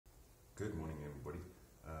Good morning, everybody.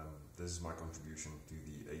 This is my contribution to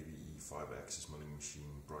the AvE 5-axis milling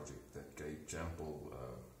machine project that Chample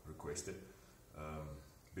requested.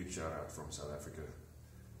 Big shout out from South Africa.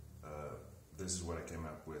 This is what I came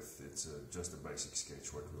up with. It's just a basic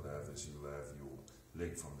sketch. What we'll have is you'll have your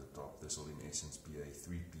leg from the top. This will in essence be a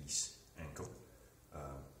 3-piece ankle.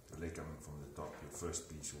 The leg coming from the top, your first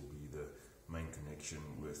piece will be the main connection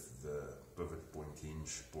with the pivot point,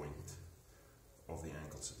 hinge point of the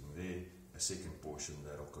ankle sitting there. A second portion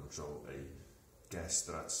that will control a gas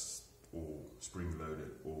struts or spring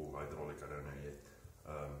loaded or hydraulic, I don't know yet,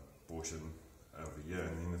 portion over here.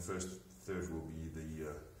 And then the third will be the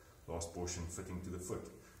last portion fitting to the foot.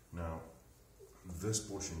 Now this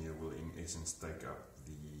portion here will in essence take up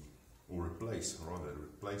replace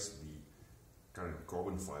the current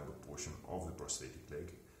carbon fiber portion of the prosthetic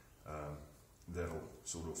leg. That'll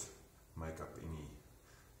sort of make up any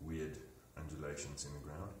weird undulations in the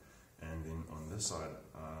ground. And then on this side,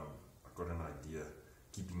 I've got an idea,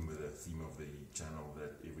 keeping with the theme of the channel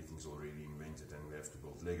that everything's already invented and we have to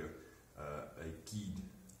build Lego, a keyed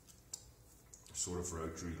sort of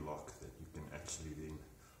rotary lock that you can actually then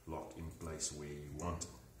lock in place where you want it.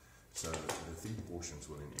 So the three portions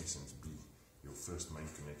will in essence be your first main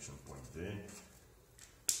connection point there.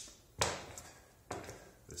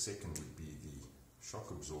 The second would be the shock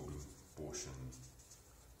absorbing portion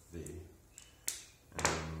there. And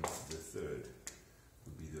then the third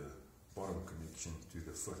would be the bottom connection to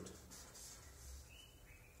the foot.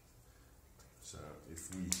 So if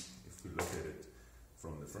we look at it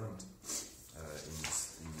from the front,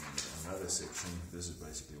 in another section, this is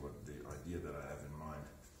basically what the idea that I have in mind,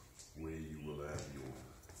 where you will have your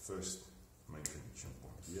first main connection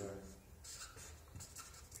point here.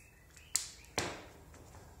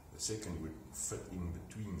 The second would fit in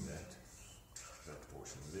between that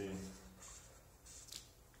portion there.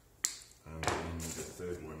 And then the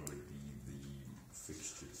third one would be the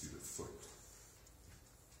fixture to the foot.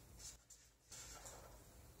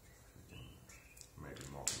 We can maybe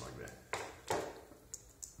mark it like that.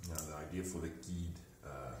 Now the idea for the keyed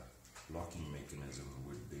locking mechanism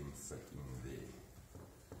would then fit in there.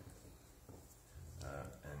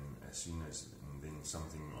 And as soon as, and then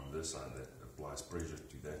something on this side that applies pressure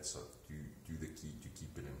to that side, to the key to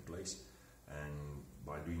keep it in place. And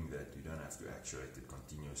by doing that, you don't have to actuate it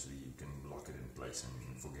continuously. You can lock it in place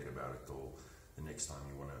and forget about it till the next time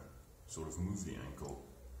you want to sort of move the ankle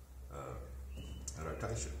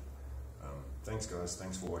rotation. Thanks guys,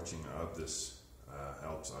 thanks for watching. I hope this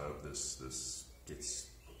helps. I hope this gets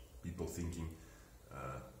people thinking.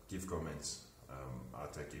 Give comments.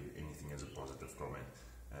 I'll take anything as a positive comment.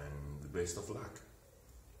 And the best of luck.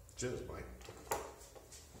 Cheers, bye.